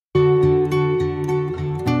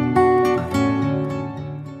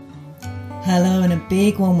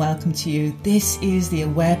big warm welcome to you. This is the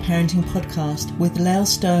Aware Parenting Podcast with Lael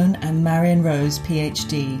Stone and Marion Rose,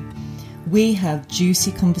 PhD. We have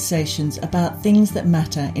juicy conversations about things that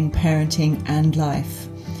matter in parenting and life.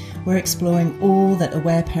 We're exploring all that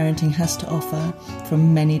Aware Parenting has to offer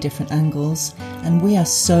from many different angles, and we are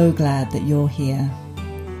so glad that you're here.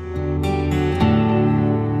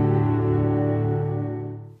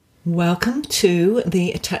 Welcome to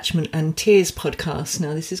the Attachment and Tears podcast.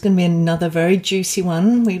 Now, this is going to be another very juicy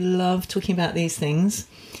one. We love talking about these things.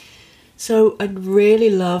 So I'd really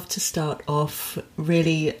love to start off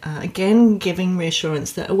again, giving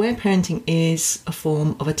reassurance that aware parenting is a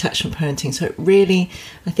form of attachment parenting. So it really,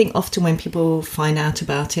 I think often when people find out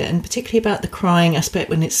about it, and particularly about the crying aspect,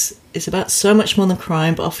 when it's about so much more than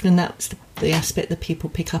crying, but often that's the aspect that people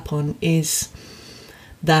pick up on, is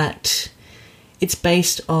that it's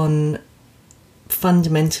based on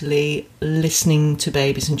fundamentally listening to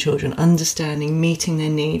babies and children, understanding, meeting their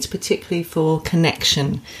needs, particularly for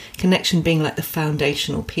connection being like the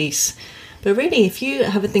foundational piece. But really, if you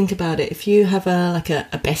have a think about it, if you have a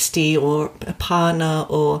bestie or a partner,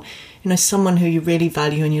 or someone who you really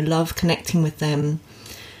value and you love connecting with them,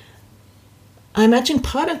 I imagine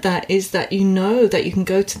part of that is that you know that you can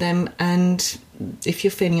go to them, and if you're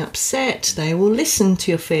feeling upset, they will listen to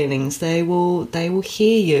your feelings. They will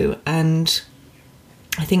hear you. And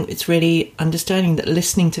I think it's really understanding that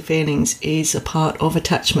listening to feelings is a part of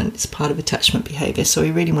attachment. It's part of attachment behaviour. So we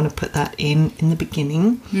really want to put that in the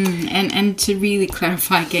beginning. And to really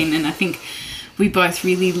clarify again, and I think we both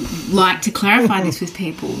really like to clarify this with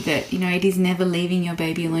people, that it is never leaving your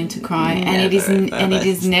baby alone to cry, and it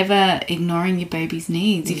is never ignoring your baby's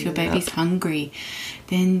needs. If your baby's hungry,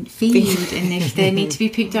 then feed, and if they need to be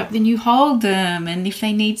picked up, then you hold them, and if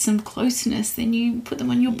they need some closeness, then you put them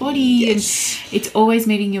on your body. Yes. And it's always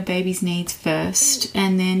meeting your baby's needs first,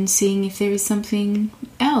 and then seeing if there is something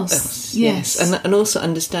else. Yes. And also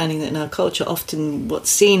understanding that in our culture, often what's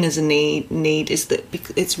seen as a need is that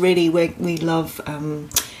it's really where we love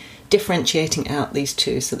differentiating out these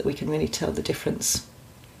two, so that we can really tell the difference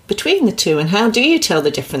between the two. And how do you tell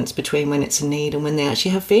the difference between when it's a need and when they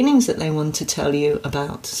actually have feelings that they want to tell you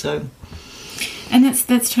about? So, and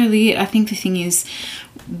that's totally it. I think the thing is,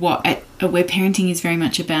 what aware parenting is very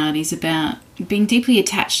much about is about being deeply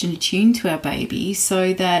attached and attuned to our baby,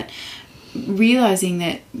 so that realizing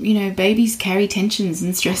that babies carry tensions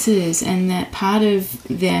and stresses, and that part of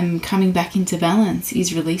them coming back into balance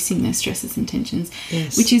is releasing those stresses and tensions.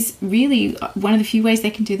 Yes. Which is really one of the few ways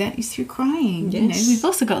they can do that is through crying. Yes. We've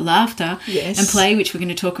also got laughter. Yes. And play, which we're going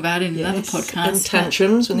to talk about in another podcast. And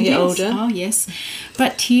tantrums when they get older. Oh yes,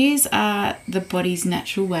 but tears are the body's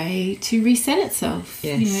natural way to reset itself.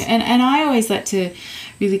 Yes. And I always like to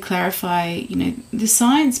really clarify, the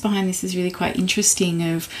science behind this is really quite interesting,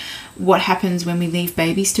 of what happens when we leave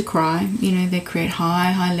babies to cry. They create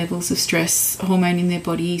high levels of stress hormone in their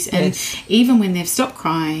bodies, and even when they've stopped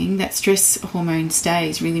crying, that stress hormone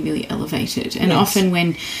stays really, really elevated. And often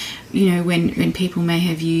when people may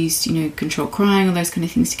have used, controlled crying or those kind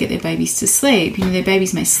of things to get their babies to sleep, their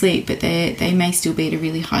babies may sleep, but they may still be at a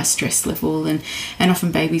really high stress level, and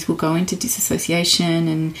often babies will go into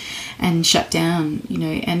disassociation and shut down,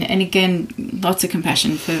 and again, lots of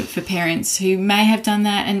compassion for parents who may have done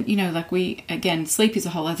that. And, sleep is a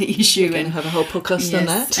whole other issue. We're going to have a whole podcast on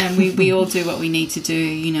that. And we all do what we need to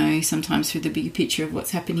do, sometimes through the bigger picture of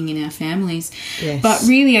what's happening in our families. Yes. But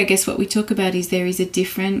really, I guess what we talk about is there is a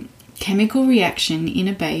different chemical reaction in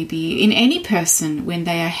a baby, in any person, when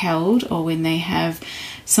they are held or when they have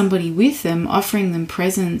somebody with them offering them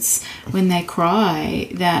presence. When they cry,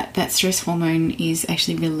 that stress hormone is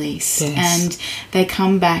actually released. Yes. And they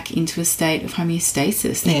come back into a state of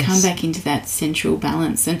homeostasis. They come back into that central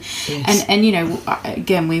balance. And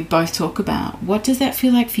again, we both talk about, what does that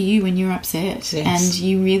feel like for you when you're upset? Yes. And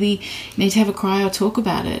you really need to have a cry or talk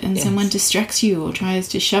about it, and someone distracts you or tries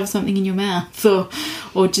to shove something in your mouth,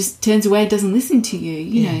 or just turns away, doesn't listen to you.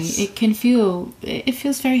 It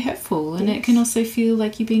feels very hurtful, and it can also feel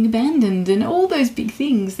like you're being abandoned, and all those big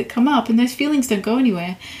things that come up, and those feelings don't go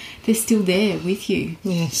anywhere. They're still there with you.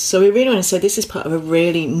 Yes, so we really want to say this is part of a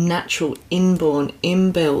really natural, inborn,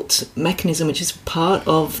 inbuilt mechanism, which is part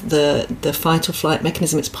of the fight or flight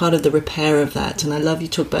mechanism. It's part of the repair of that. And I love you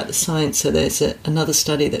talk about the science. So there's another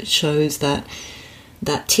study that shows that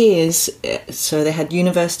tears, so they had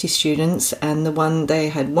university students, and they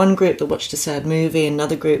had one group that watched a sad movie,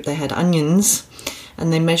 another group they had onions,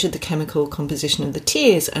 and they measured the chemical composition of the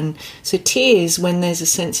tears. And so tears, when there's a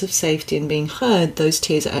sense of safety and being heard, those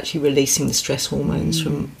tears are actually releasing the stress hormones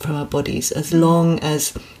from our bodies. As long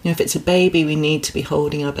as, if it's a baby, we need to be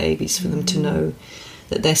holding our babies for them to know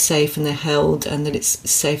that they're safe and they're held, and that it's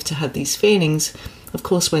safe to have these feelings. Of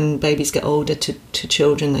course, when babies get older, to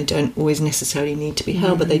children, they don't always necessarily need to be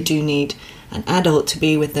held, but they do need an adult to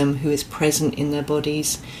be with them who is present in their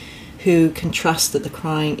bodies, who can trust that the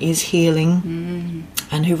crying is healing,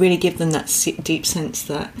 and who really give them that deep sense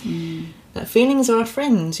that that feelings are our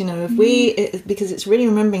friends. You know, if because it's really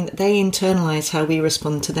remembering that they internalise how we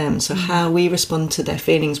respond to them. So how we respond to their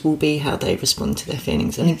feelings will be how they respond to their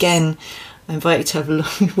feelings. And again, I invite you to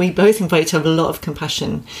have we both invite you to have a lot of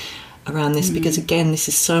compassion around this, because again, this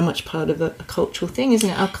is so much part of a cultural thing, isn't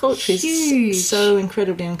it? Our culture is so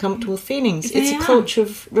incredibly uncomfortable with feelings. It's a culture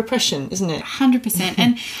of repression, isn't it? 100%.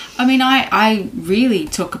 And I mean, I really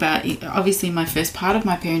talk about, obviously, my first part of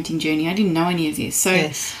my parenting journey, I didn't know any of this. So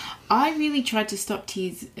I really tried to stop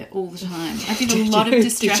tears all the time. I did a lot of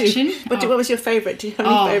distraction. What was your favourite? Do you have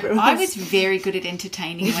any favourite ones? I was very good at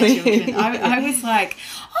entertaining my children. I was like,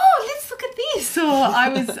 oh, let's look at this. Or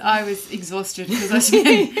I was exhausted because I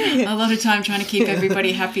spent a lot of time trying to keep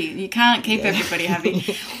everybody happy. You can't keep everybody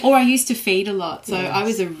happy. Or I used to feed a lot. So I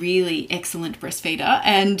was a really excellent breastfeeder,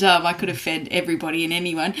 and I could have fed everybody and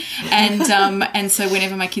anyone. And so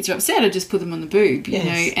whenever my kids were upset, I'd just put them on the boob, you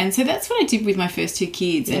know. And so that's what I did with my first two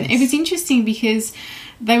kids. And it was interesting because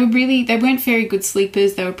they weren't very good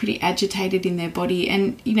sleepers. They were pretty agitated in their body,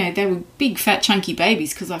 and you know, they were big fat chunky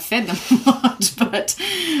babies because I fed them a lot.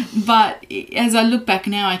 But as I look back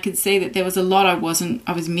now, I could see that there was a lot I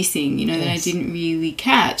was missing, you know, that I didn't really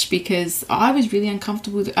catch, because I was really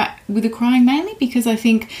uncomfortable with the crying, mainly because I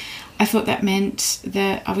thought that meant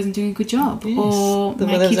that I wasn't doing a good job, or there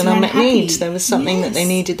was an unmet need. There was something that they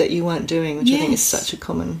needed that you weren't doing, which I think is such a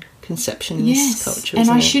common conception in this culture, and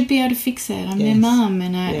I it? should be able to fix it. I'm their mum,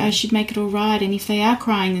 and I should make it all right, and if they are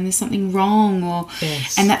crying, then there's something wrong, or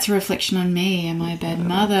and that's a reflection on me. Am I a bad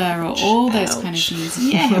mother, or all those kind of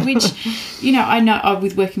things? Which, you know, I know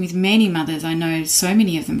with working with many mothers, I know so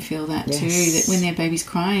many of them feel that too, that when their baby's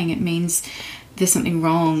crying, it means there's something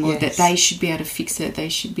wrong, or that they should be able to fix it. They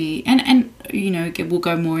should be, and you know, we'll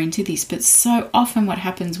go more into this, but so often what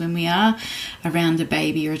happens when we are around a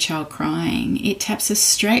baby or a child crying, it taps us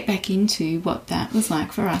straight back into what that was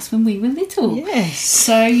like for us when we were little.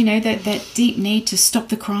 So, you know, that deep need to stop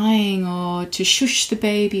the crying, or to shush the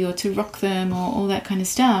baby, or to rock them, or all that kind of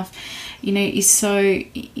stuff, you know, is so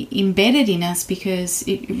embedded in us, because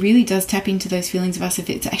it really does tap into those feelings of us if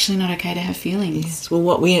it's actually not okay to have feelings. Yes. Well,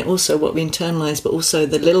 what we internalise, but also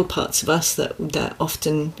the little parts of us that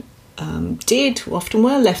often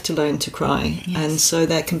were left alone to cry, and so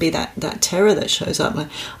there can be that terror that shows up.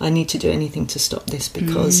 I need to do anything to stop this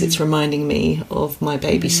because it's reminding me of my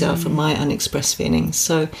baby self and my unexpressed feelings.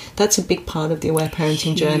 So that's a big part of the aware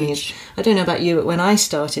parenting journey. I don't know about you, but when I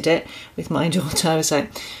started it with my daughter, I was like,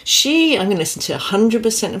 I'm going to listen to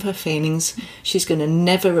 100% of her feelings. She's going to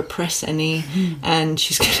never repress any, and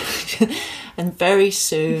she's going to... And very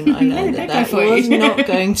soon I know that was not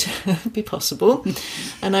going to be possible.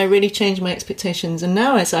 And I really changed my expectations. And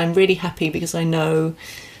now I'm really happy, because I know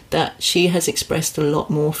that she has expressed a lot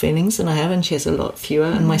more feelings than I have, and she has a lot fewer.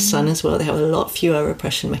 And my son as well, they have a lot fewer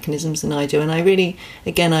repression mechanisms than I do. And I really,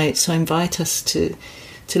 again, I invite us to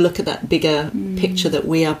look at that bigger picture, that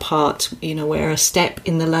we are part, you know, we're a step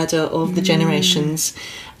in the ladder of the generations.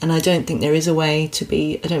 And I don't think there is a way to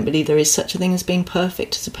be, I don't believe there is such a thing as being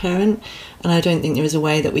perfect as a parent. And I don't think there is a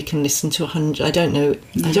way that we can listen to 100, I don't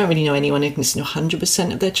really know anyone who can listen to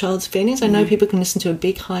 100% of their child's feelings. I know people can listen to a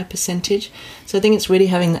big, high percentage. So I think it's really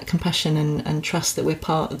having that compassion and trust that we're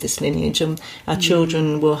part of this lineage, and our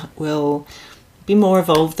children will be more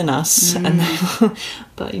evolved than us,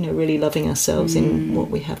 but, you know, really loving ourselves in what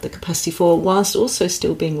we have the capacity for, whilst also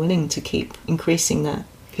still being willing to keep increasing that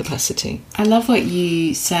capacity. I love what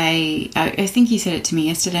you say. I think you said it to me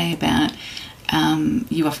yesterday about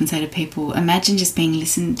you often say to people, imagine just being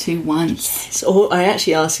listened to once. Yes. Or I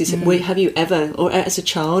actually ask, have you ever, or as a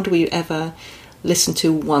child, were you ever listened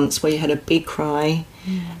to once where you had a big cry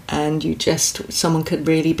and someone could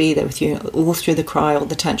really be there with you all through the cry or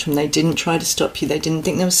the tantrum? They didn't try to stop you. They didn't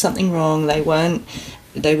think there was something wrong. They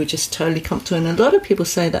were just totally comfortable. And a lot of people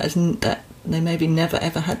say that they maybe never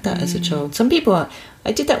ever had that as a child. Some people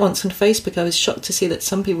I did that once on Facebook. I was shocked to see that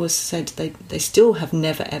some people said they still have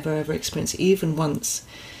never ever experienced, even once,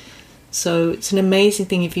 So it's an amazing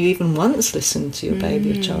thing if you even once listen to your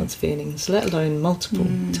baby or child's feelings, let alone multiple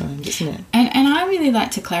times, isn't it? And I really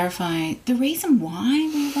like to clarify the reason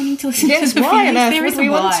why we're wanting to listen to the why feelings. on earth There would is we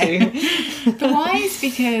a want why. to? The why is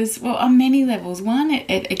because, well, on many levels. One,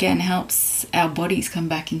 it again helps our bodies come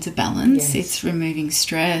back into balance. Yes. It's removing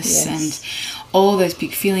stress Yes. and all those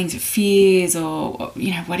big feelings of fears or,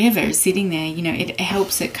 you know, whatever is sitting there. You know, it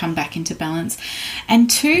helps it come back into balance. And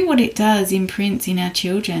two, what it does imprints in our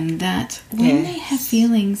children that when they have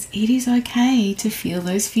feelings, it is okay to feel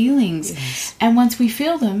those feelings. Yes. And once we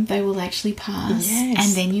feel them, they will actually pass. Yes.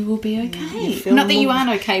 And then you will be okay. feel Not that you more- aren't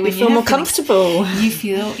okay when you feel have more feelings. comfortable. You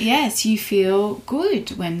feel, yes, you feel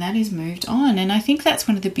good when that is moved on. And I think that's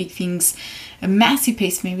one of the big things, a massive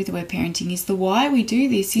piece for me with the word parenting is the why we do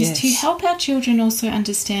this is to Yes. help our children also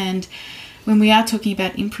understand when we are talking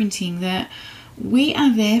about imprinting that we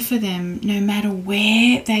are there for them no matter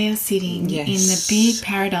where they are sitting in the big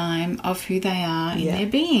paradigm of who they are in their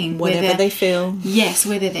being. Whatever they feel. Yes,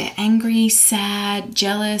 whether they're angry, sad,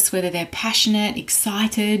 jealous, whether they're passionate,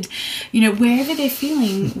 excited, you know, wherever they're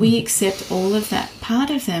feeling, we accept all of that part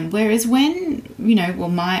of them. Whereas when, you know,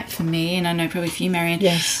 well, for me, and I know probably for you, Marianne,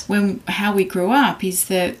 Yes. how we grew up is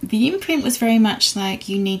that the imprint was very much like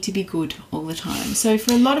you need to be good all the time. So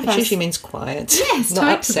for a lot of Which us, usually means quiet. yes, not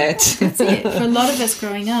totally. upset. That's it. For a lot of us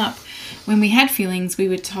growing up, when we had feelings, we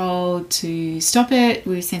were told to stop it.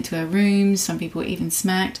 We were sent to our rooms. Some people were even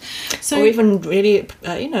smacked. So Or even really,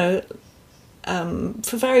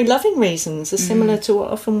 for very loving reasons, similar to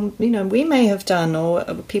what often, we may have done or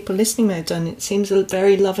people listening may have done. It seems a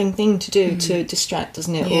very loving thing to do, to distract,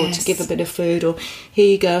 doesn't it? Or to Yes. give a bit of food, or here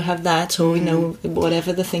you go, have that, or,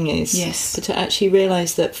 whatever the thing is. Yes. But to actually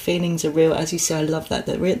realise that feelings are real, as you say, I love that.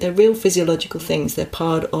 They're real physiological things. They're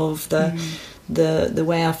part of the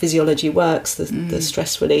way our physiology works, the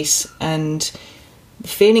stress release, and the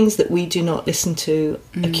feelings that we do not listen to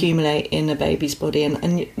accumulate in a baby's body,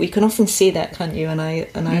 and we can often see that, can't you? And I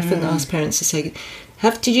often ask parents to say,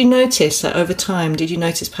 did you notice that over time? Did you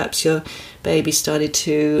notice perhaps your baby started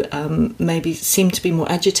to maybe seem to be more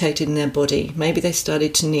agitated in their body? Maybe they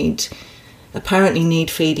started to apparently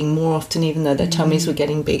need feeding more often, even though their tummies were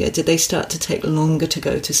getting bigger. Did they start to take longer to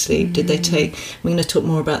go to sleep? Did they take? We're going to talk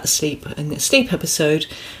more about the sleep in the sleep episode.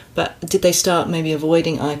 But did they start maybe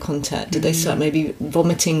avoiding eye contact? Did they start maybe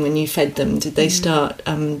vomiting when you fed them? Did they start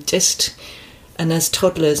and as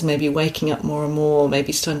toddlers, maybe waking up more and more,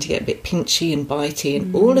 maybe starting to get a bit pinchy and bitey?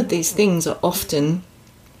 And all of these things are often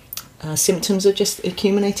symptoms of just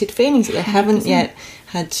accumulated feelings that they haven't yet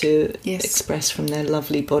had to express from their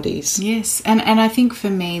lovely bodies. Yes, and I think for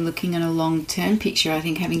me, looking at a long-term picture, I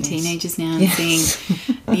think having teenagers now and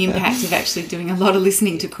seeing the impact of actually doing a lot of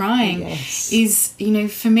listening to crying is,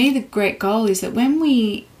 for me, the great goal is that when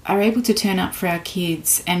we are able to turn up for our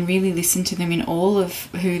kids and really listen to them in all of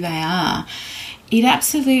who they are, it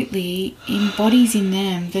absolutely embodies in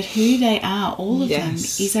them that who they are, all of them,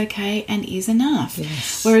 is okay and is enough.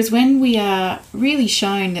 Yes. Whereas when we are really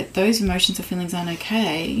shown that those emotions or feelings aren't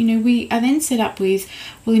okay, we are then set up with,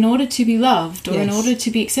 well, in order to be loved or in order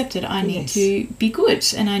to be accepted, I need to be good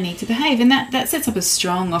and I need to behave. And that sets up a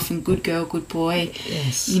strong, often good girl, good boy,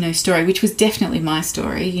 story, which was definitely my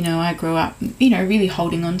story. I grew up, really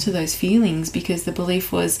holding on to those feelings because the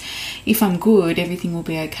belief was if I'm good, everything will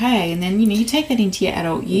be okay. And then, you take that into your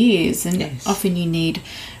adult years and often you need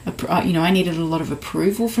I needed a lot of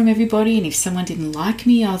approval from everybody, and if someone didn't like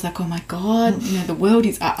me, I was like, oh my God, the world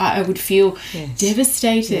is, I would feel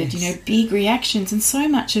devastated, big reactions. And so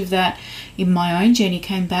much of that in my own journey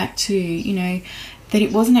came back to, that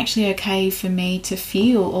it wasn't actually okay for me to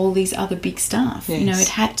feel all these other big stuff. It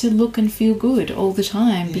had to look and feel good all the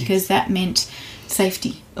time because that meant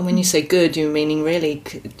safety. And when you say good, you're meaning really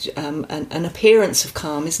an appearance of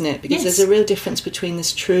calm, isn't it? Because there's a real difference between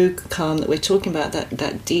this true calm that we're talking about,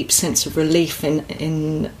 that deep sense of relief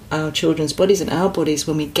in our children's bodies and our bodies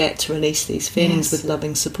when we get to release these feelings with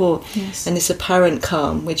loving support, and this apparent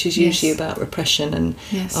calm, which is usually about repression and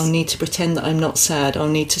I'll need to pretend that I'm not sad, I'll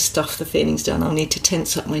need to stuff the feelings down, I'll need to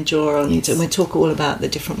tense up my jaw, I'll need to, and we'll talk all about the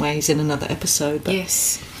different ways in another episode. But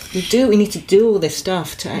we need to do all this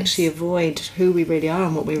stuff to actually avoid who we really are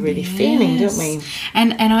and what we're really feeling, don't we?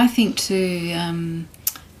 And I think too,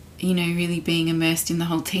 really being immersed in the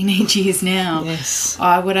whole teenage years now,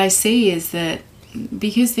 what I see is that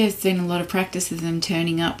because there's been a lot of practice of them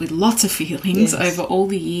turning up with lots of feelings over all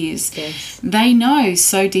the years, they know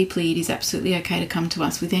so deeply it is absolutely okay to come to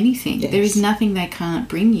us with anything. There is nothing they can't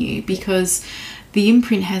bring you because the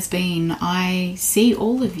imprint has been, I see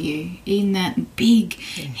all of you in that big,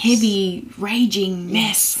 heavy, raging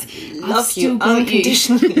mess. Love you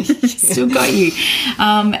unconditionally. Still got you.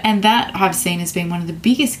 And that I've seen has been one of the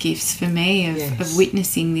biggest gifts for me of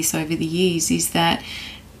witnessing this over the years, is that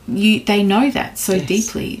they know that so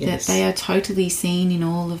deeply, that they are totally seen in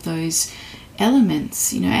all of those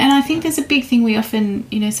elements, and I think there's a big thing we often,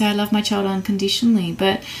 say I love my child unconditionally,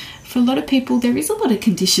 but for a lot of people there is a lot of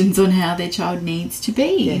conditions on how their child needs to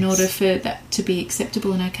be in order for that to be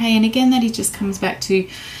acceptable and okay. And again, that it just comes back to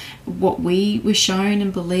what we were shown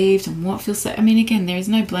and believed and what feels so. I mean, again, there is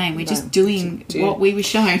no blame. We're just doing what we were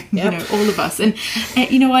shown, all of us. And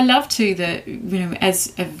I love too that,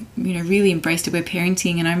 as I've, really embraced aware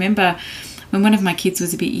parenting. And I remember when one of my kids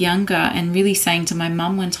was a bit younger and really saying to my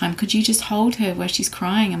mum one time, could you just hold her while she's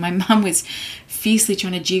crying? And my mum was fiercely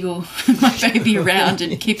trying to jiggle my baby around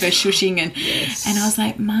and keep her shushing. And I was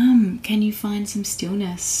like, Mum, can you find some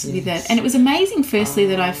stillness with that? And it was amazing, firstly,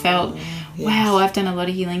 that I felt, wow, I've done a lot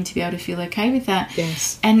of healing to be able to feel okay with that.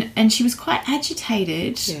 Yes. And she was quite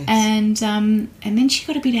agitated. Yes. And then she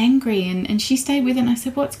got a bit angry and she stayed with it. And I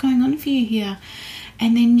said, what's going on for you here?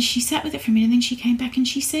 And then she sat with it for a minute and then she came back and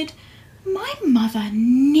she said, my mother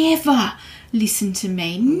never listened to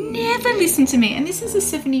me. And this is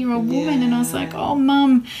a 70-year-old woman. And I was like, oh,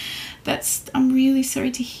 Mum, I'm really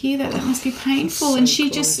sorry to hear that. That must be painful. So and she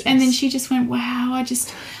just went, wow,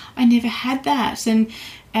 I never had that.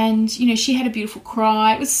 And she had a beautiful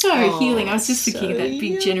cry. It was so healing. I was just thinking of that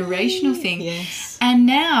big generational thing. Yes. And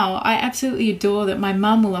now I absolutely adore that my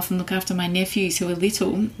mum will often look after my nephews who are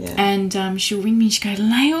little. Yeah. And she'll ring me and she'll go,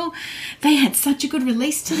 Lael, they had such a good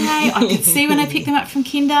release today. I could see when I picked them up from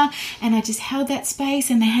kinder and I just held that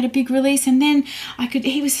space and they had a big release. And then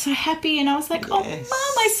he was so happy. And I was like, oh, Mum,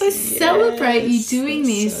 I so celebrate you doing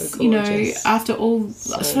this, so after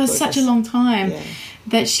for such a long time. Yeah.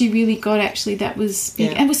 That she really got, actually, that was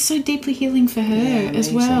big and was so deeply healing for her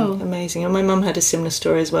as well. Amazing. And my mum had a similar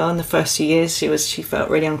story as well. In the first few years, she felt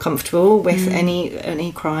really uncomfortable with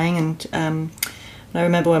any crying. And I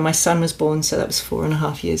remember when my son was born, so that was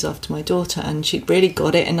 4.5 years after my daughter, and she'd really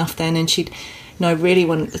got it enough then. And I really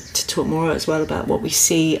wanted to talk more as well about what we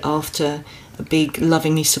see after a big,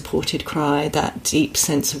 lovingly supported cry, that deep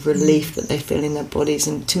sense of relief that they feel in their bodies.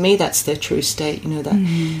 And to me, that's their true state,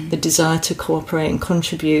 that the desire to cooperate and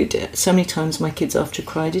contribute. So many times my kids after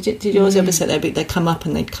cry, did you always ever say they'd come up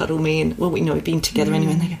and they'd cuddle me and, we've been together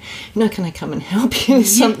anyway, and they go, can I come and help you with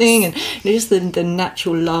something? And just the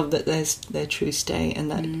natural love that there's their true state.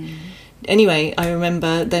 And that anyway, I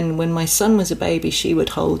remember then when my son was a baby, she would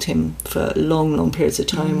hold him for long periods of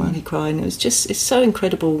time while he cried. And it's so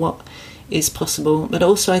incredible what is possible, but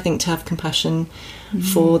also I think to have compassion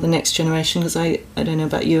for the next generation, because I don't know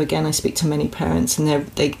about you, again, I speak to many parents and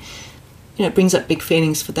they it brings up big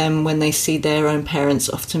feelings for them when they see their own parents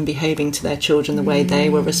often behaving to their children the way they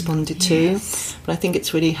were responded to. But I think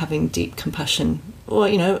it's really having deep compassion, or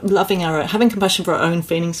having compassion for our own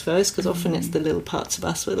feelings first, because often it's the little parts of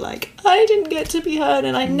us where like, I didn't get to be heard,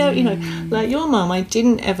 and I know like your mum, I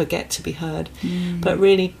didn't ever get to be heard. But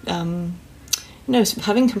really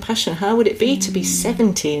having compassion. How would it be to be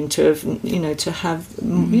 70 and to have, to have,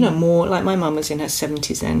 more, like my mum was in her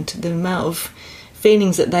 70s, and the amount of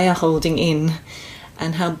feelings that they are holding in,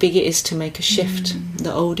 and how big it is to make a shift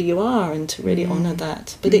the older you are, and to really honour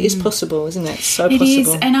that. But it is possible, isn't it? So possible. It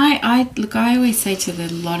is, and I always say to a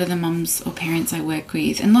lot of the mums or parents I work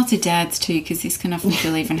with, and lots of dads too, because this can often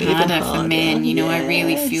feel even harder for men. I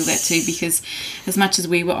really feel that too, because as much as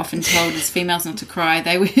we were often told as females not to cry,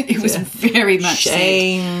 it was very much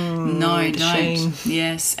shame. Said, no, don't. Shame.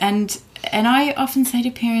 Yes, and I often say to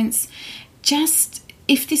parents, just,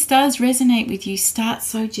 if this does resonate with you, start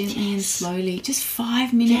so gently and slowly. Just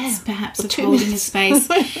 5 minutes, perhaps, of holding a space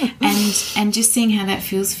and just seeing how that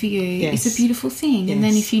feels for you is a beautiful thing. And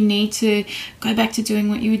then if you need to go back to doing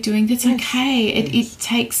what you were doing, that's okay. It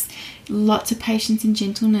takes lots of patience and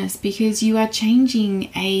gentleness, because you are changing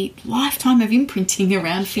a lifetime of imprinting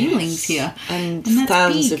around feelings here. And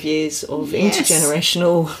thousands of years of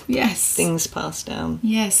intergenerational things passed down.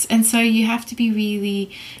 Yes, and so you have to be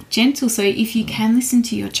really gentle. So if you can listen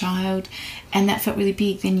to your child and that felt really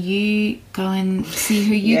big, then you go and see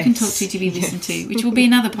who you can talk to be listened to, which will be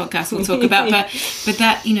another podcast we'll talk about. But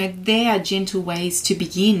that, there are gentle ways to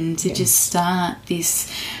begin to just start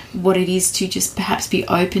this what it is to just perhaps be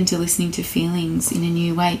open to listening to feelings in a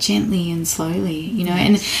new way, gently and slowly, you know.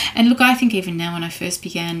 And look, I think even now when I first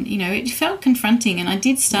began, you know, it felt confronting, and I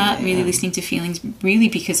did start really listening to feelings really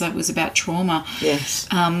because it was about trauma. Yes.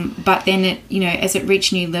 But then it, you know, as it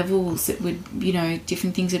reached new levels, it would, you know,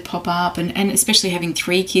 different things would pop up, and especially having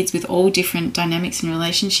 3 kids with all different dynamics and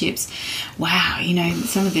relationships. Wow, you know,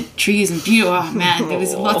 some of the triggers and oh man, there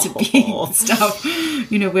was lots of big stuff,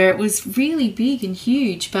 you know, where it was really big and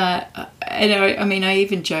huge. But I mean, I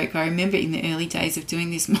even joke, I remember in the early days of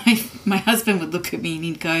doing this, my husband would look at me and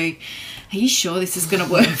he'd go, "Are you sure this is going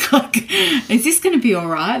to work? Like, is this going to be all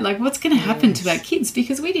right? Like, what's going to happen to our kids?"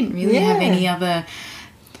 Because we didn't really have any other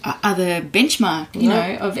benchmark, you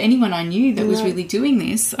know, of anyone I knew that was really doing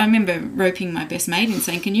this. I remember roping my best mate and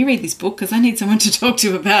saying, "Can you read this book? Because I need someone to talk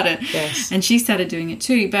to about it." Yes. And she started doing it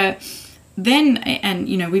too. But then, and,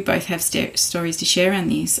 you know, we both have stories to share on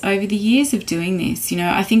this. Over the years of doing this, you know,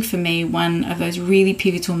 I think for me, one of those really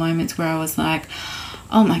pivotal moments where I was like,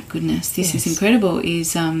 oh my goodness, this is incredible,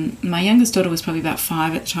 is my youngest daughter was probably about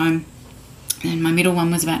 5 at the time, and my middle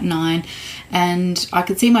one was about 9, and I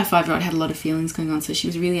could see my 5-year-old had a lot of feelings going on, so she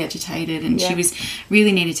was really agitated, and she was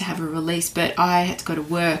really needed to have a release, but I had to go to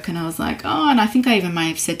work, and I was like, and I think I even may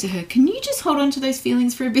have said to her, "Can you just hold on to those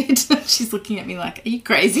feelings for a bit?" She's looking at me like, "Are you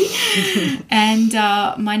crazy?" And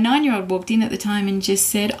my 9-year-old walked in at the time and just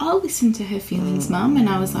said, "I'll listen to her feelings, Mum," and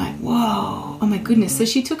I was like, whoa, oh my goodness. So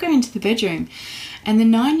she took her into the bedroom, and the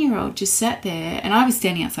 9-year-old just sat there, and I was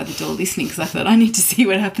standing outside the door listening because I thought, I need to see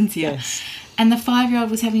what happens here. Yes. And the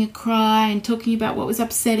 5-year-old was having a cry and talking about what was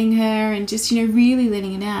upsetting her and just, you know, really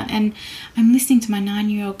letting it out. And I'm listening to my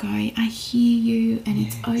 9-year-old going, "I hear you, and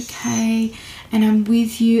it's okay, and I'm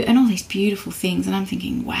with you," and all these beautiful things. And I'm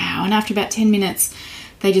thinking, wow. And after about 10 minutes,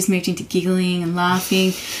 they just moved into giggling and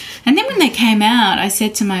laughing. And then when they came out, I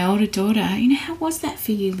said to my older daughter, "You know, how was that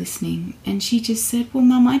for you listening?" And she just said, "Well,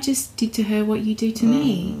 Mum, I just did to her what you do to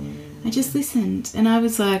me. I just listened." And I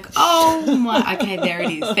was like, oh my, okay, there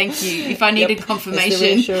it is. Thank you. If I needed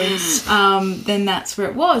confirmation, then that's where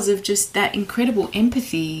it was, of just that incredible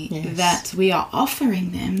empathy that we are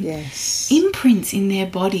offering them. Yes. Imprints in their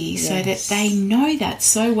body so that they know that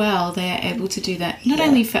so well they are able to do that not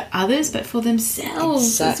only for others but for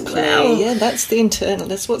themselves as well. Yeah, that's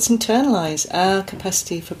what's internalized, our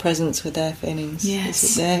capacity for presence with their feelings. Yes.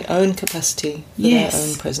 It's their own capacity for their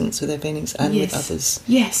own presence with their feelings and with others.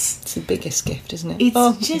 Yes. It's the biggest gift, isn't it?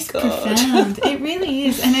 It's just profound. It really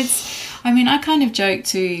is. And it's, I mean, I kind of joke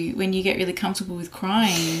too, when you get really comfortable with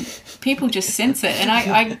crying, people just sense it. And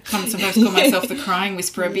I kind of sometimes call myself the crying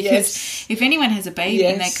whisperer, because if anyone has a baby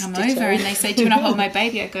and they come over and they say, "Do you want to hold my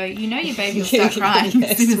baby?" I go, "You know your baby will start crying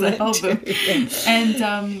as soon as I hold them."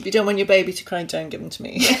 And if you don't want your baby to cry, don't give them to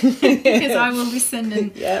me. Because I will listen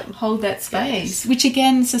and hold that space, which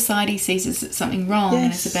again, society sees as something wrong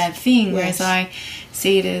and it's a bad thing, whereas I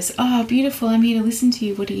see it as, "Oh, beautiful, I'm here to listen to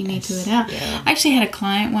you. What do you need to let out?" I actually had a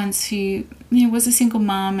client once who, you know, was a single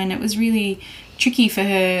mum, and it was really tricky for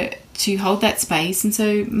her to hold that space, and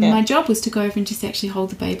so my job was to go over and just actually hold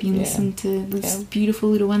the baby and listen to this beautiful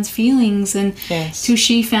little one's feelings, and till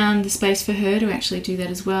she found the space for her to actually do that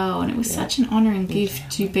as well. And it was such an honour and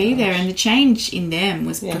gift to be there, and the change in them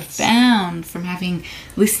was profound from having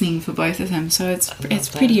listening for both of them. So it's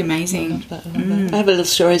pretty amazing. I have a little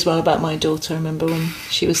story as well about my daughter. I remember when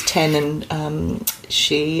she was 10, and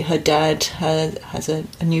her dad has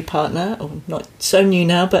a new partner, or not so new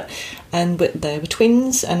now, but they were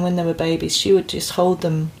twins, and when they were babies, she would just hold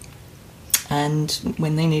them, and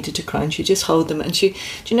when they needed to cry, she'd just hold them. And do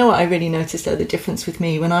you know what I really noticed though, the difference with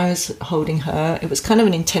me when I was holding her? It was kind of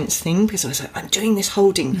an intense thing, because I was like, I'm doing this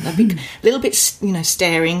holding, and I'd be a little bit, you know,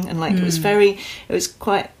 staring, and like it was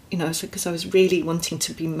quite, you know, because I was really wanting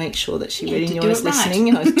to make sure that she really knew I was listening,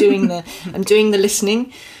 and I was I'm doing the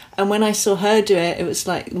listening. And when I saw her do it, it was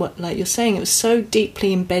like you're saying, it was so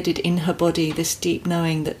deeply embedded in her body, this deep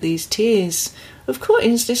knowing that these tears, of course,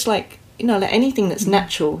 it's just like, you know, like anything that's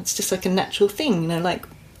natural, it's just like a natural thing, you know, like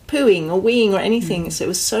pooing or weeing or anything. So it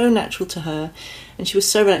was so natural to her, and she was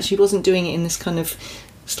so relaxed. She wasn't doing it in this kind of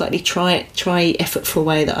slightly try effortful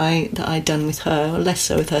way that I'd done with her, or less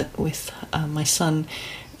so with my son.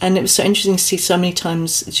 And it was so interesting to see so many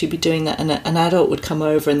times she'd be doing that, and an adult would come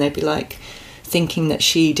over and they'd be like, thinking that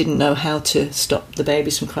she didn't know how to stop the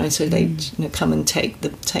babies from crying, so they'd come and take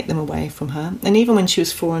them away from her. And even when she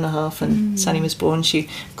was 4.5 and Sunny was born,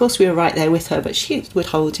 of course we were right there with her, but she would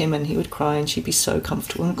hold him and he would cry and she'd be so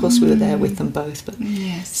comfortable. And of course we were there with them both. But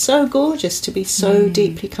so gorgeous to be so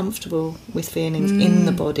deeply comfortable with feelings in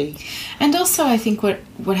the body. And also I think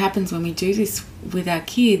what happens when we do this with our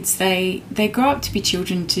kids, they grow up to be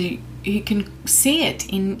children to can see it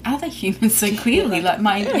in other humans so clearly. Like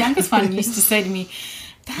my youngest one used to say to me,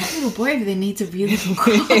 that little boy over there needs a really good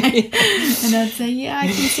cry. And I'd say, yeah, I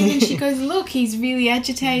can see. And she goes, look, he's really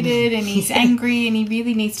agitated and he's angry and he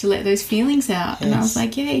really needs to let those feelings out. Yes. And I was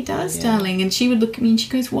like, yeah, he does, darling. And she would look at me and she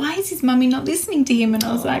goes, why is his mummy not listening to him? And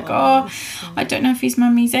I was like, I don't know if his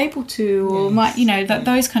mummy's able to, or might,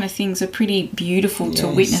 those kind of things are pretty beautiful to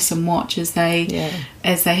witness and watch as they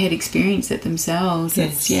had experienced it themselves.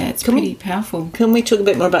 Yes. It's pretty powerful. Can we talk a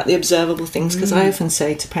bit more about the observable things? Because I often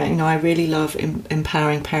say to parents, I really love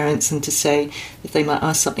empowering parents, and to say if they might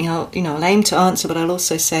ask something, I'll aim to answer, but I'll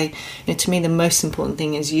also say, to me the most important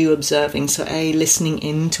thing is you observing. So listening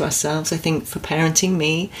in to ourselves. I think for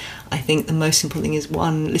parenting I think the most important thing is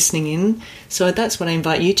listening in. So that's what I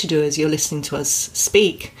invite you to do as you're listening to us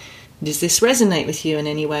speak. Does this resonate with you in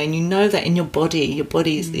any way? And you know that in your body it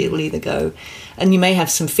will either go, and you may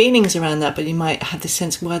have some feelings around that, but you might have the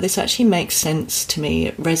sense, well, this actually makes sense to me,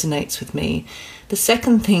 it resonates with me. The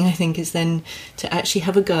second thing I think is then to actually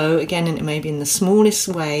have a go, again, and it may be in the smallest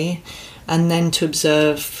way, and then to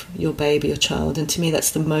observe your baby or child. And to me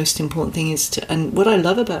that's the most important thing, and what I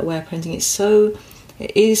love about aware parenting,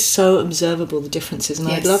 it is so observable, the differences, and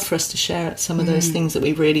I'd love for us to share some of those things that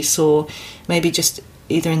we really saw, maybe just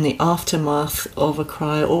either in the aftermath of a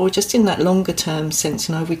cry or just in that longer term sense.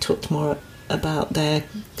 We talked more about their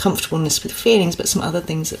comfortableness with feelings, but some other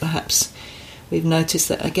things that perhaps we've noticed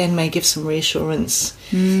that again may give some reassurance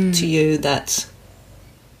to you that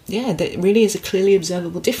that really is a clearly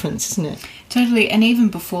observable difference, isn't it? Totally. And even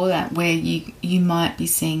before that, where you might be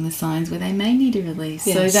seeing the signs where they may need a release.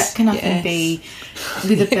 Yes. So that can often be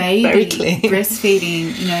with a baby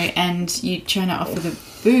breastfeeding, and you're trying to offer the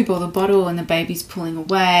boob or the bottle and the baby's pulling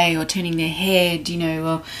away or turning their head,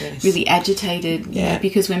 or really agitated,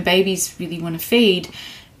 because when babies really want to feed,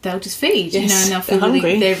 they'll just feed, and they'll feel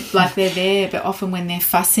really, they're there. But often when they're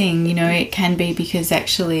fussing, it can be because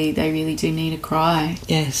actually they really do need a cry.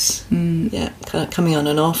 Yes. Yeah, kind of coming on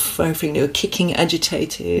and off, very frequently, kicking,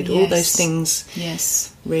 agitated, all those things.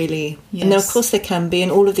 Yes. Really. Yes. And now, of course, there can be,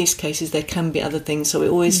 in all of these cases, there can be other things. So we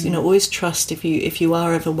always, always trust, if you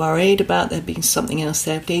are ever worried about there being something else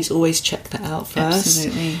there, please always check that out first.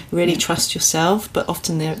 Absolutely. Really trust yourself. But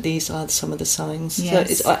often these are some of the signs.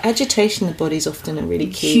 Yes. So agitation in the body is often a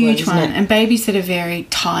really key huge one, isn't it? And babies that are very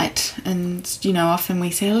tight, and often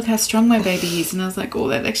we say, look how strong my baby is, and I was like,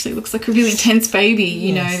 that actually looks like a really tense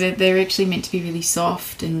baby. That they're actually meant to be really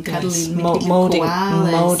soft and cuddly,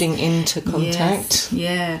 molding into contact.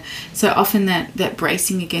 Yeah. So often that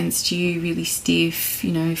bracing against you, really stiff,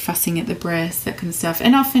 fussing at the breast, that kind of stuff.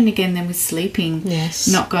 And often again then with sleeping,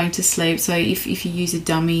 not going to sleep. So if you use a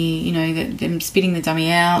dummy, them spitting the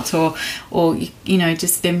dummy out, or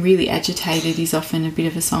just them really agitated is often a bit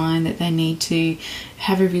of a sign that they need to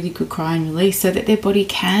have a really good cry and release, so that their body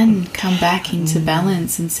can come back into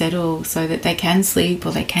balance and settle, so that they can sleep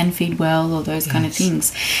or they can feed well, or those kind of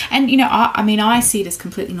things. And I see it as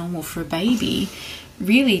completely normal for a baby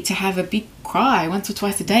really to have a big cry once or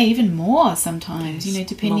twice a day, even more sometimes,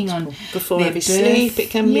 depending multiple. On before every sleep it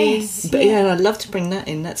can be. But I'd love to bring that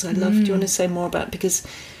in. Do you want to say more about, because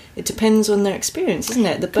it depends on their experience, isn't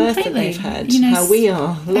it? The birth that they've had, how we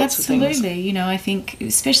are, lots of things. Absolutely. I think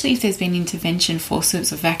especially if there's been intervention,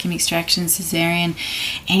 forceps or vacuum extraction, cesarean,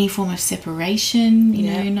 any form of separation,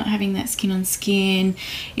 not having that skin on skin,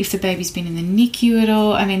 if the baby's been in the NICU at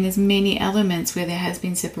all. There's many elements where there has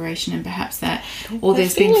been separation and perhaps that, or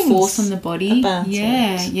there's been force on the body. One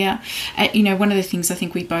of the things I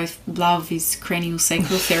think we both love is cranial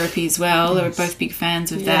sacral therapy as well. We're both big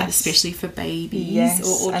fans of that, especially for babies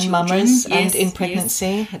or and mamas, and in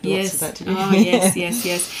pregnancy, had lots of that to do.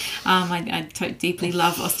 Yes. I deeply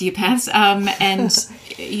love osteopaths, and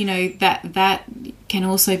that can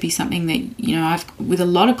also be something that I've, with a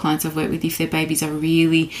lot of clients I've worked with, if their babies are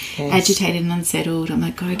really agitated and unsettled, I'm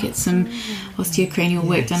like, go get some osteocranial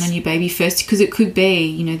work done on your baby first, because it could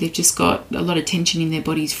be they've just got a lot of tension in their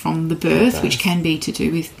bodies from the birth, which can be to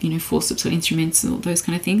do with forceps or instruments and all those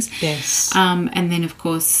kind of things. And then of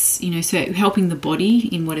course so helping the body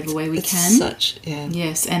in whatever way we can.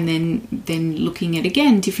 Yes, and then looking at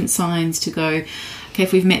again different signs to go, okay,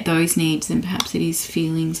 if we've met those needs, then perhaps it is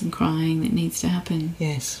feelings and crying that needs to happen.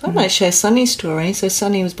 Yes. I might share Sunny's story. So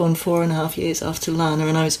Sunny was born 4.5 years after Lana,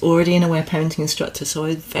 and I was already an aware parenting instructor, so I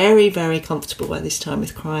was very, very comfortable by this time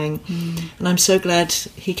with crying. And I'm so glad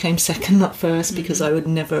he came second, not first, because I would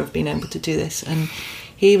never have been able to do this. And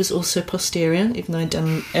he was also posterior, even though I'd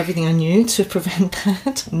done everything I knew to prevent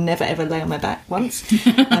that. Never ever lay on my back once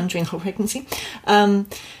during whole pregnancy.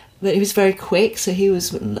 But he was very quick, so he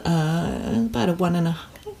was about a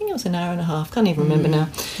 1.5, it was an hour and a half, can't even remember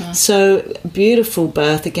now. So beautiful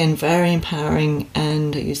birth, again, very empowering,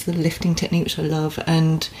 and I used the lifting technique, which I love,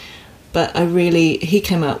 but he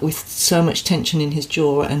came out with so much tension in his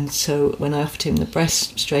jaw, and so when I offered him the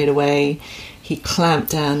breast straight away, he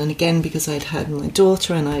clamped down. And again, because I'd had my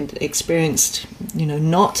daughter and I'd experienced,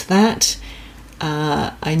 not that,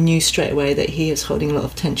 I knew straight away that he was holding a lot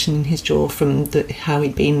of tension in his jaw from how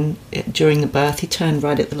he'd been during the birth. He turned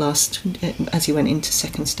right at the last, as he went into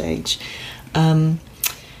second stage.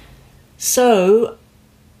 So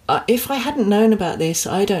if I hadn't known about this,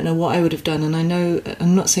 I don't know what I would have done. And I know,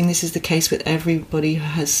 I'm not saying this is the case with everybody who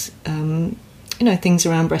has, things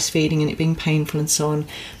around breastfeeding and it being painful and so on.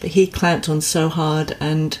 But he clamped on so hard,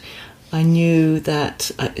 and I knew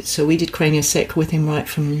that, so we did craniosacral with him right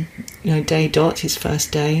from, day dot, his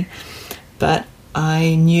first day. But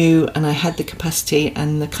I knew, and I had the capacity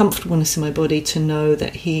and the comfortableness in my body to know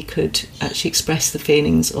that he could actually express the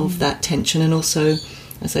feelings of that tension. And also,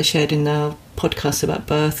 as I shared in our podcast about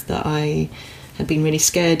birth, that I had been really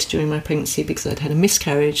scared during my pregnancy because I'd had a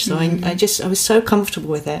miscarriage. So I was so comfortable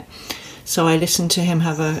with it. So I listened to him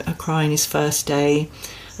have a cry on his first day.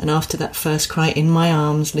 And after that first cry, in my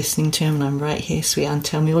arms, listening to him, and I'm right here, sweetheart,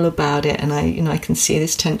 tell me all about it. And I can see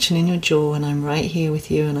this tension in your jaw, and I'm right here with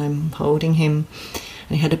you, and I'm holding him.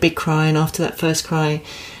 And he had a big cry, and after that first cry,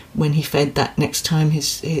 when he fed that next time,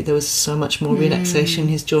 there was so much more relaxation in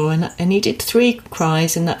his jaw. And he did 3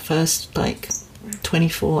 cries in that first,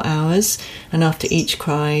 24 hours, and after each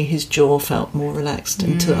cry his jaw felt more relaxed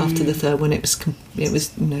until after the third one it was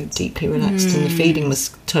deeply relaxed, and the feeding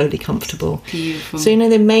was totally comfortable. Beautiful. So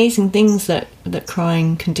the amazing things that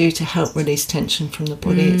crying can do to help release tension from the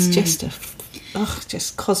body. It's just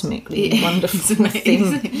just cosmically wonderful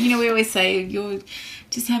thing. We always say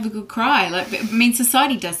just have a good cry.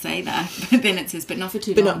 Society does say that, but then it says, but not for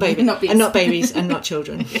too long. But not babies, and not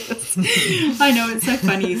children. Yes. I know, it's so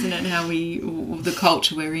funny, isn't it, how the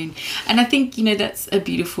culture we're in. And I think, that's a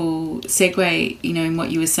beautiful segue, in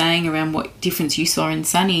what you were saying around what difference you saw in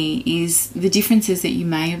Sunny is the differences that you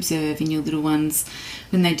may observe in your little ones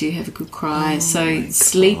when they do have a good cry. So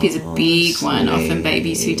sleep is a big one. Often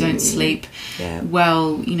babies who don't sleep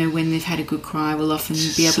well, when they've had a good cry, will often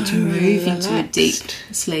be able to move into a deep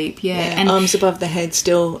sleep. And arms above the head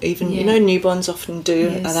still, even newborns often do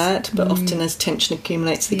that, but often as tension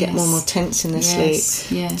accumulates they get more and more tense in their sleep.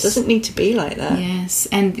 It doesn't need to be like that.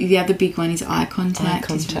 And the other big one is eye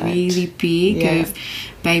contact. Is really big. Of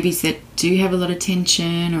babies that do have a lot of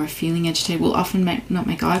tension or are feeling agitated will often not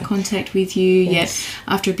make eye contact with you, yet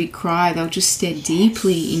after a big cry they'll just stare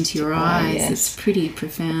deeply into your eyes. It's pretty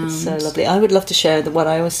profound. It's so lovely. I would love to share what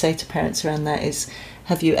I always say to parents around that is,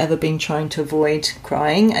 have you ever been trying to avoid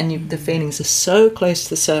crying and the feelings are so close to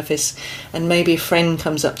the surface, and maybe a friend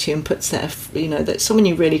comes up to you and puts that someone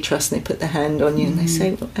you really trust, and they put their hand on you and they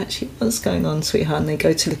say, well, actually, what's going on, sweetheart? And they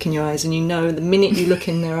go to look in your eyes, and the minute you look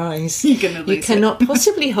in their eyes, you cannot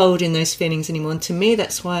possibly hold in those feelings anymore. And to me,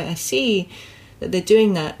 that's why I see that they're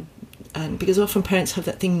doing that. And because often parents have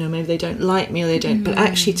that thing, maybe they don't like me or they don't, but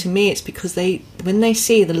actually to me it's because when they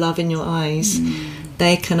see the love in your eyes,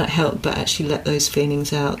 they cannot help but actually let those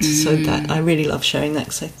feelings out. So that I really love sharing that,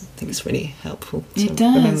 because I think it's really helpful to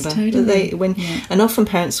remember. Totally. And often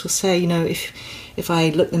parents will say, if I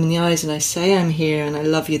look them in the eyes and I say I'm here and I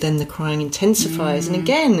love you, then the crying intensifies. And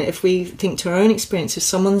again, if we think to our own experience, if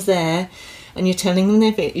someone's there and you're telling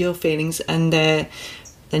them your feelings, and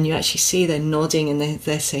then you actually see they're nodding and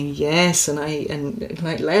they're saying yes, and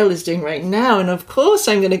like Lael is doing right now, and of course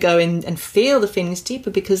I'm going to go in and feel the feelings deeper,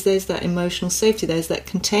 because there's that emotional safety, there's that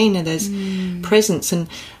container, there's presence. And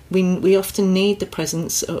we often need the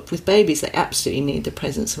presence with babies. They absolutely need the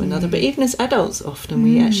presence of another, but even as adults often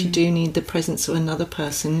we actually do need the presence of another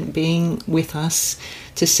person being with us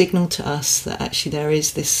to signal to us that actually there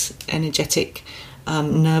is this energetic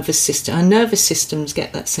nervous system. Our nervous systems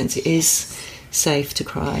get that sense it is safe to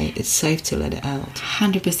cry, it's safe to let it out.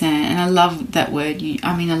 100%. And I love that word.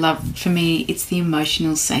 For me, it's the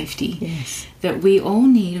emotional safety. Yes. That we all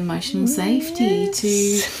need emotional safety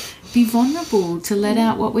to be vulnerable, to let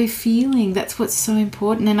out what we're feeling. That's what's so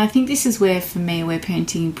important. And I think this is where, for me, where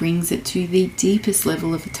parenting brings it to the deepest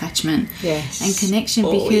level of attachment and connection.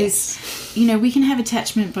 Because, we can have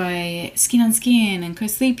attachment by skin on skin and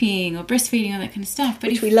co-sleeping or breastfeeding, all that kind of stuff.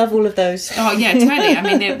 But we love all of those. Oh, yeah,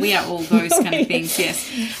 totally. We are all those kind of things, yes.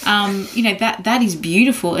 That is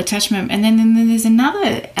beautiful attachment. And then there's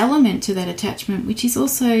another element to that attachment, which is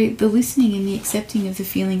also the listening and the accepting of the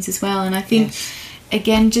feelings as well. And I think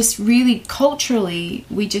again, just really culturally,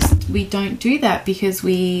 we don't do that because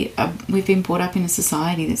we've been brought up in a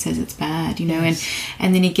society that says it's bad, you know. Yes.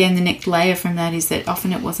 And then again, the next layer from that is that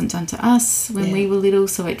often it wasn't done to us when we were little,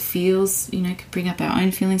 so it feels, you know, could bring up our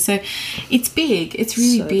own feelings. So it's big. It's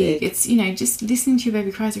really So big. big. It's, you know, just listening to your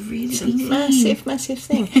baby cry is a really big thing. Massive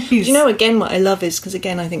thing. Do you know, again, what I love is, because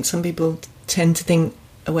again, I think some people tend to think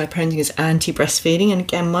aware parenting is anti-breastfeeding, and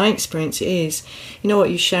again, my experience is, you know, what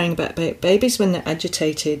you're sharing about babies when they're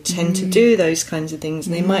agitated tend to do those kinds of things,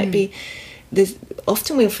 and they might be,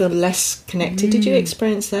 often we'll feel less connected. Did you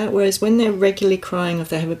experience that? Whereas when they're regularly crying, or if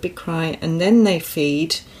they have a big cry and then they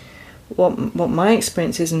feed, what my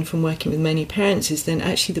experience is, and from working with many parents, is then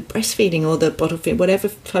actually the breastfeeding or the bottle feeding, whatever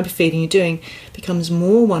type of feeding you're doing, becomes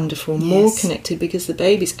more wonderful, more connected, because the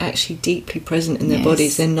baby's actually deeply present in their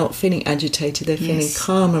bodies. They're not feeling agitated, they're feeling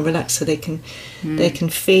calm and relaxed, so they can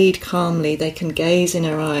feed calmly, they can gaze in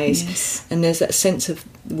our eyes, and there's that sense of,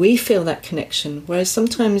 we feel that connection. Whereas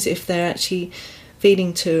sometimes if they're actually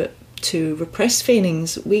feeding to repressed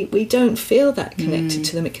feelings, we don't feel that connected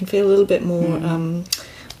to them. It can feel a little bit more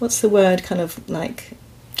what's the word, kind of like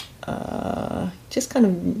just kind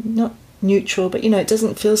of not neutral, but, you know, it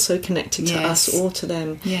doesn't feel so connected to us or to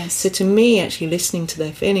them. So to me, actually listening to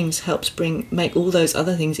their feelings helps make all those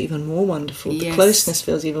other things even more wonderful. The closeness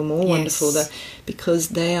feels even more wonderful, because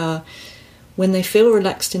they are, when they feel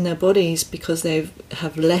relaxed in their bodies, because they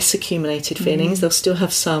have less accumulated feelings, they'll still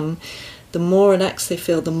have some. The more relaxed they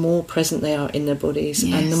feel, the more present they are in their bodies,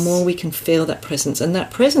 and the more we can feel that presence. And that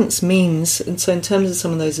presence means, and so in terms of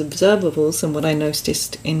some of those observables, and what I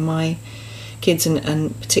noticed in my kids,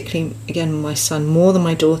 and particularly, again, my son, more than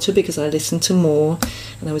my daughter, because I listened to more,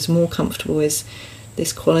 and I was more comfortable with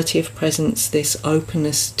this quality of presence, this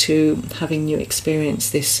openness to having new experience,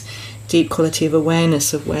 this deep quality of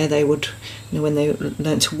awareness of where they would, you know, when they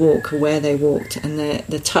learned to walk, or where they walked, and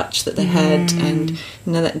the touch that they had, and,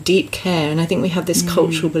 you know, that deep care. And I think we have this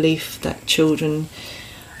cultural belief that children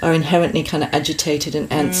are inherently kind of agitated and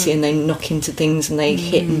antsy, and they knock into things and they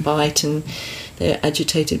hit and bite and they're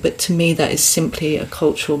agitated. But to me, that is simply a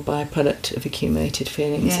cultural byproduct of accumulated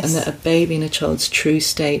feelings, and that a baby in a child's true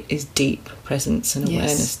state is deep presence and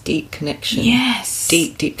awareness, deep connection,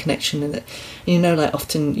 deep connection. And that, you know, like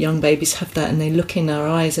often young babies have that, and they look in our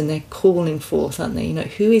eyes and they're calling forth, aren't they? You know,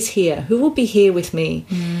 who is here? Who will be here with me?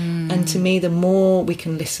 And to me, the more we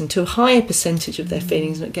can listen to a higher percentage of their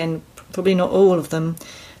feelings, and again, probably not all of them,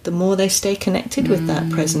 the more they stay connected with that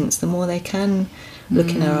presence, the more they can look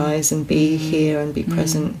in our eyes and be here and be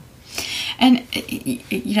present. And,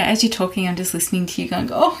 you know, as you're talking, I'm just listening to you going,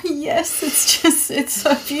 oh, yes, it's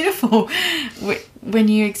so beautiful when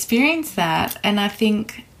you experience that. And I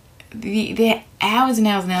think there are hours and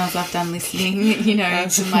hours and hours I've done listening, you know,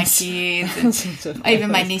 to my kids, and even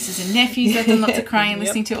my nieces and nephews. I've done lots of crying and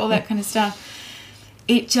listening to all that kind of stuff.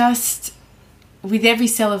 It just, with every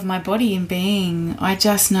cell of my body and being, I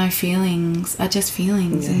just know feelings are just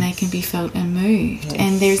feelings, and they can be felt and moved.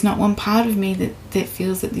 And there's not one part of me that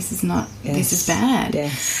feels that this is not, this is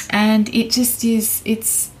bad. And it just is,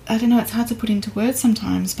 it's, I don't know, it's hard to put into words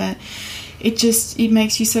sometimes, but it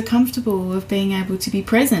makes you so comfortable of being able to be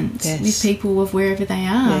present with people of wherever they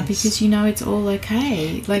are, because you know it's all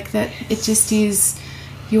okay. Like that, it just is,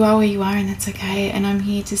 you are where you are, and that's okay, and I'm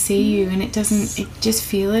here to see you, and it just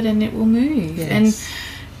feel it, and it will move. And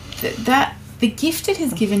that the gift it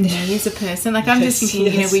has given me as a person, like I'm just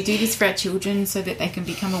thinking, you know, we do this for our children so that they can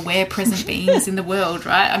become aware, present beings in the world,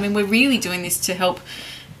 right? I mean, we're really doing this to help.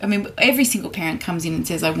 I mean, every single parent comes in and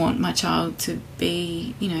says, I want my child to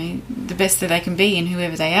be, you know, the best that they can be in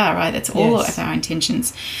whoever they are, right? That's all of our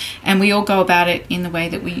intentions. And we all go about it in the way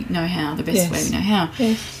that we know how, the best way we know how.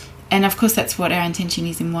 And, of course, that's what our intention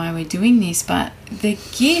is and why we're doing this. But the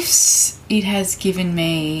gifts it has given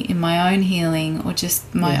me in my own healing, or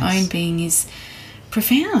just my own being, is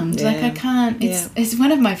profound. Like, I can't... It's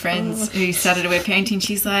one of my friends who started Aware Parenting.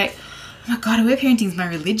 She's like, oh my God, Aware Parenting is my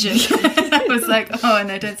religion. I was like, oh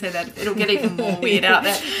no, don't say that. It'll get even more weird out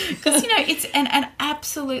there. Because, you know, it's and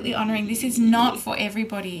absolutely honouring. This is not for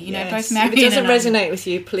everybody. You know, both Marion, if it doesn't resonate with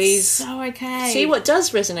you, please see what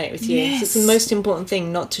does resonate with you. It's the most important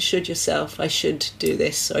thing, not to should yourself. I should do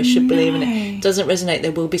this, or I should believe in it. If it doesn't resonate,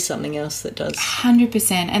 there will be something else that does.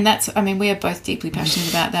 100%. And that's, I mean, we are both deeply passionate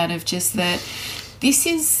about that, of just that this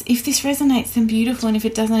is, if this resonates, then beautiful, and if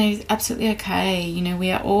it doesn't, it's absolutely okay. You know,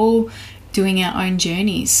 we are all doing our own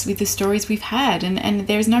journeys with the stories we've had, and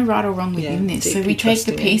there's no right or wrong within this. So we take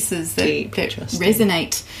the pieces that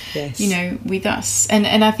resonate, you know, with us.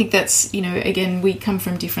 And I think that's, you know, again, we come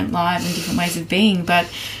from different lives and different ways of being, but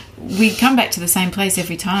we come back to the same place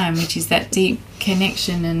every time, which is that deep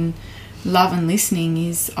connection and love and listening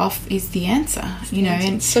is the answer, you know.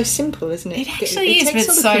 And it's so simple, isn't it? It actually is, but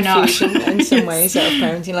it's so not. not. In some ways, out of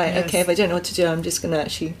parenting, like, Yes. okay, if I don't know what to do, I'm just going to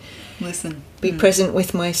actually Listen. be present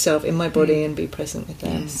with myself in my body and be present with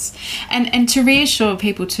them. Yes. And to reassure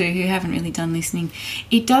people too who haven't really done listening,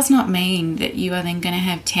 it does not mean that you are then going to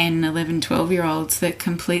have 10, 11, 12-year-olds that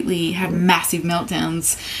completely have massive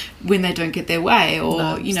meltdowns when they don't get their way, or,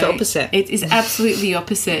 No, you it's know, the opposite. It is absolutely the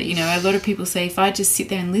opposite. You know, a lot of people say, if I just sit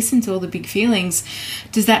there and listen to all the big feelings,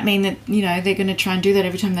 does that mean that, you know, they're going to try and do that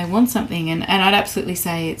every time they want something? And I'd absolutely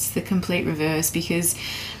say it's the complete reverse, because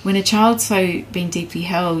when a child's so been deeply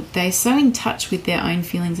held, they're so in touch with their own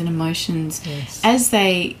feelings and emotions. Yes. As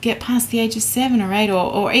they get past the age of 7 or 8,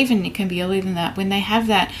 or even it can be earlier than that, when they have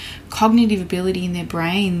that cognitive ability in their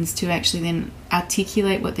brains to actually then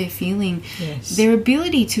articulate what they're feeling, Yes. their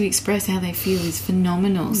ability to express how they feel is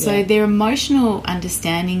phenomenal. So Yeah. their emotional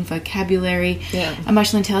understanding, vocabulary, Yeah.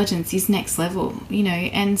 emotional intelligence is next level, you know.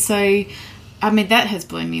 And so, I mean, that has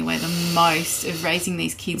blown me away the most, of raising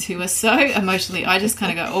these kids who are so emotionally, I just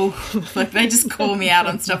kind of go, oh, like they just call me out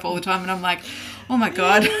on stuff all the time, and I'm like, oh my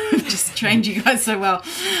God, I've just trained you guys so well.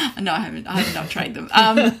 No, I have not trained them.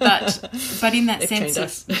 But in that They've sense trained of,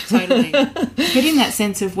 us. totally, but in that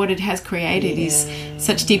sense of what it has created is Yeah.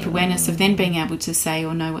 such deep awareness of then being able to say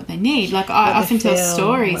or know what they need. Like, I What they often tell feel,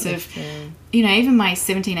 stories what they of, feel. you know, even my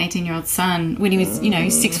 17, 18-year-old son, when he was, you know,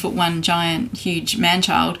 6'1", giant, huge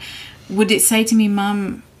man-child, would it say to me,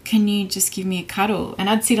 Mum, can you just give me a cuddle? And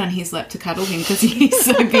I'd sit on his lap to cuddle him because he's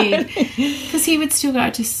so big. Because he would still go, I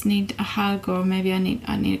just need a hug, or maybe I need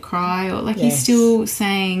a cry, or like, he's Yes. still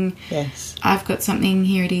saying, Yes. I've got something,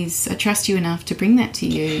 here it is. I trust you enough to bring that to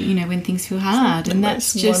you, you know, when things feel hard. And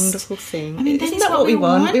that's a just wonderful thing. I mean, that Isn't is that what what we we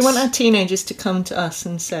want? We want want. our teenagers to come to us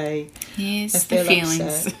and say, Yes, I the feel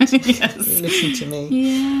feelings. upset. Yes. Listen to me.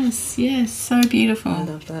 Yes, so beautiful. I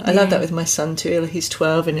love that. I love that with my son too. He's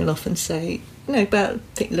 12 and he'll often say, you know, about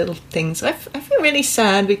little things. I feel really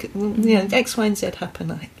sad because, you know, X, Y, and Z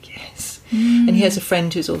happen. I'm like, yes. And he has a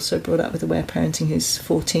friend who's also brought up with aware parenting who's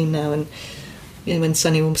 14 now, and you know, when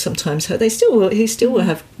Sonny will sometimes hurt, he still will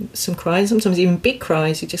have some cries, sometimes even big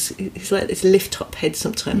cries. He's like this lift top head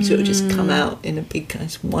sometimes, so it'll just come out in a big kind.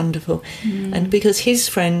 It's wonderful. And because his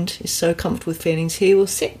friend is so comfortable with feelings, he will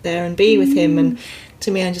sit there and be with him. And to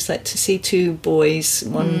me, I just like to see two boys,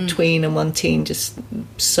 one tween and one teen, just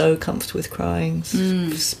so comfortable with crying.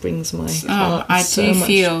 Just brings my heart I so do much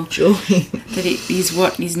feel joy. that it is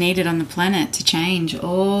what is needed on the planet to change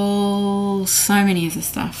so many of the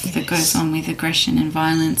stuff that goes on with aggression and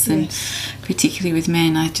violence, and particularly with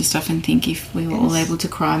men. I just often think if we were all able to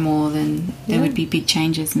cry more, then there would be big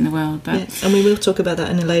changes in the world. But Yeah. And we will talk about that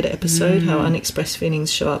in a later episode, how unexpressed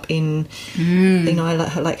feelings show up in, you know, I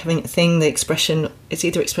like having a thing, the expression, it's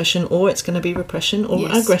either expression or it's going to be repression or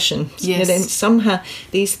Yes. aggression. Yes. And then somehow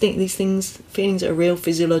these things, feelings are real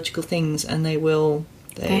physiological things, and they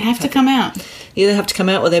have to come out. Either have to come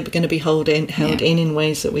out or they're going to be held in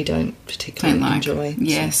ways that we don't particularly Don't like. enjoy.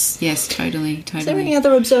 Yes, totally. Is there any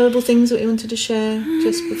other observable things that we wanted to share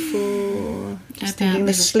just before? Just About thinking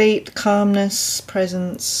the little- sleep, calmness,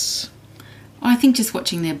 presence. I think just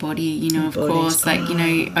watching their body, you know, of Bodies. course, like, you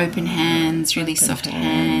know, open hands, really soft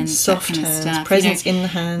hands, soft that kind hands, of stuff. presence you know. in the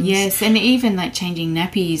hands. Yes, and even like changing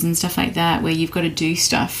nappies and stuff like that, where you've got to do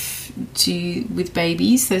stuff with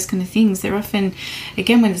babies, those kind of things. They're often,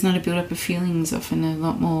 again, when there's not a build up of feelings, often a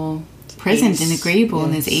lot more present Ease. and agreeable,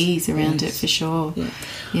 and Yes. there's ease around Yes. it for sure. Yeah.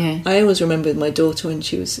 Yeah. I always remember with my daughter when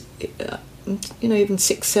she was, you know, even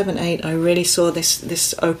 6, 7, 8, I really saw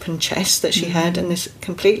this open chest that she had, and this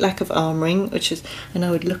complete lack of armouring, and I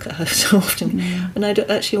would look at her so often, and I'd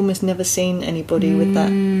actually almost never seen anybody with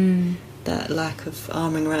that lack of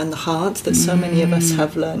armouring around the heart that so many of us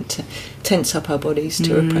have learnt to tense up our bodies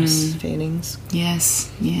to repress feelings. Yes.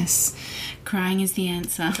 Crying is the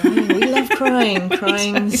answer. We love crying.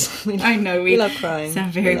 I know we love crying.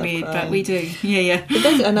 Sound very love weird, crying. but we do. Yeah.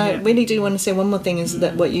 And I really do want to say one more thing, is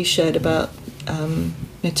that what you shared about, you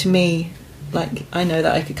know, to me, like, I know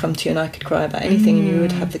that I could come to you and I could cry about anything, and you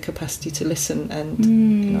would have the capacity to listen, and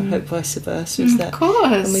you know, I hope vice versa. Is that Of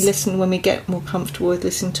course. when we listen, when we get more comfortable with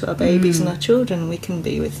listening to our babies and our children, we can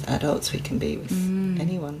be with adults, we can be with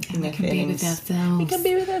anyone in And we their can be feelings. with ourselves. We can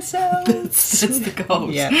be with ourselves. That's the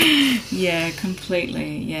goal. Yeah,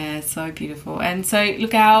 completely. Yeah, so beautiful. And so,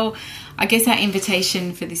 look, I guess our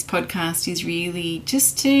invitation for this podcast is really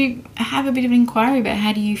just to have a bit of an inquiry about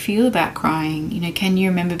how do you feel about crying. You know, can you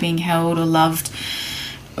remember being held or loved,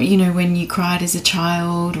 you know, when you cried as a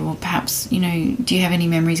child, or perhaps, you know, do you have any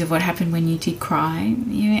memories of what happened when you did cry?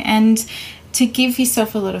 You know, and to give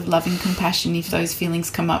yourself a lot of love and compassion if those feelings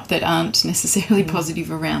come up that aren't necessarily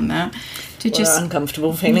positive around that.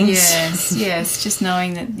 Uncomfortable feelings. Yes, just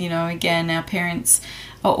knowing that, again, our parents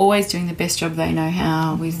are always doing the best job they know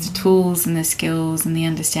how with the tools and the skills and the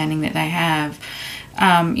understanding that they have.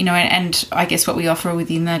 And I guess what we offer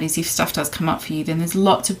within that is if stuff does come up for you, then there's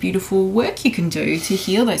lots of beautiful work you can do to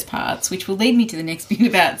heal those parts, which will lead me to the next bit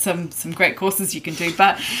about some great courses you can do.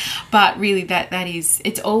 But really that is,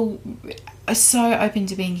 it's all so open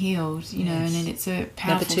to being healed, and then it's a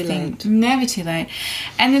powerful thing. Never too late.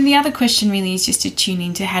 And then the other question really is just to tune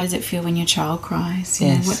into how does it feel when your child cries?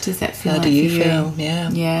 What does that feel like? How do you feel?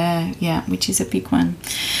 Yeah, which is a big one.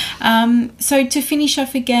 So to finish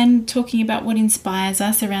off again, talking about what inspires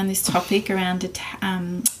us around this topic, around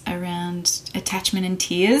attachment and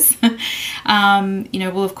tears.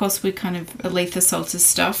 Well, of course, we're kind of Aletha Salter's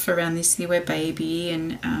stuff around this Aware Baby,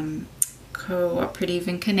 and Cooperative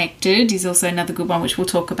and Connected is also another good one, which we'll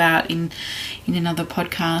talk about in another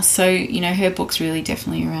podcast. So, her book's really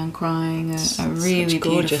definitely around crying, a really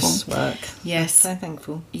gorgeous beautiful work. Yes. I'm so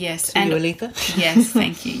thankful. Yes. To you, Aletha. Yes,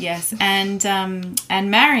 thank you. Yes. And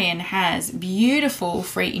Marion has beautiful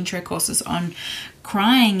free intro courses on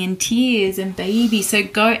crying and tears and baby. So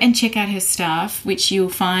go and check out her stuff, which you'll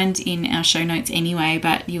find in our show notes anyway,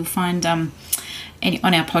 but you'll find on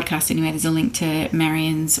our podcast anyway, there's a link to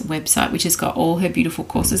Marion's website, which has got all her beautiful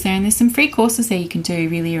courses there, and there's some free courses there you can do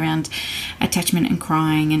really around attachment and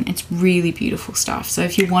crying, and it's really beautiful stuff. So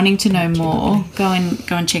if you're wanting to know more, go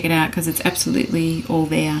and check it out, because it's absolutely all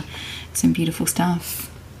there. Some beautiful stuff.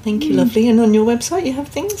 Thank you, lovely. And on your website, you have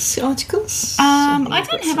things, articles. I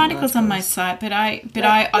don't have articles on my site, but I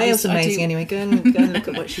Leah's amazing. Anyway, go and look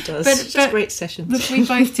at what she does. Just great sessions. Look, we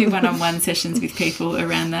both do one-on-one sessions with people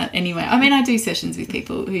around that. Anyway, I do sessions with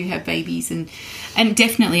people who have babies, and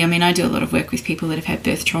definitely, I do a lot of work with people that have had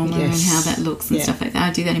birth trauma and how that looks and stuff like that.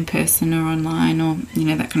 I do that in person or online, or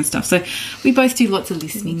that kind of stuff. So we both do lots of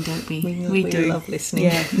listening, don't we? We do love listening.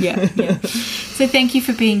 Yeah. So thank you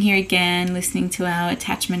for being here again, listening to our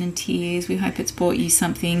attachment and tears. We hope it's brought you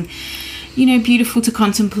something, beautiful to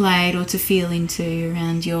contemplate or to feel into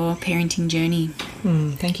around your parenting journey.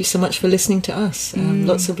 Thank you so much for listening to us.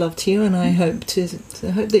 Lots of love to you, and I hope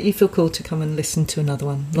that you feel called to come and listen to another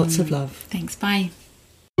one. Lots of love. Thanks. Bye.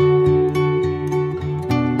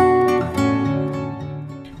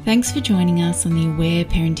 Thanks for joining us on the Aware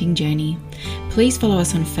Parenting Journey. Please follow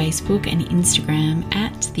us on Facebook and Instagram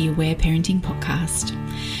at the Aware Parenting Podcast.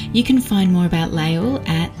 You can find more about Lael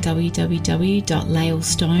at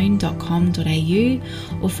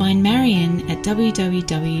www.laelstone.com.au or find Marion at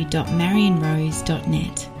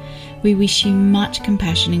www.marionrose.net. We wish you much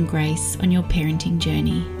compassion and grace on your parenting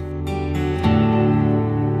journey.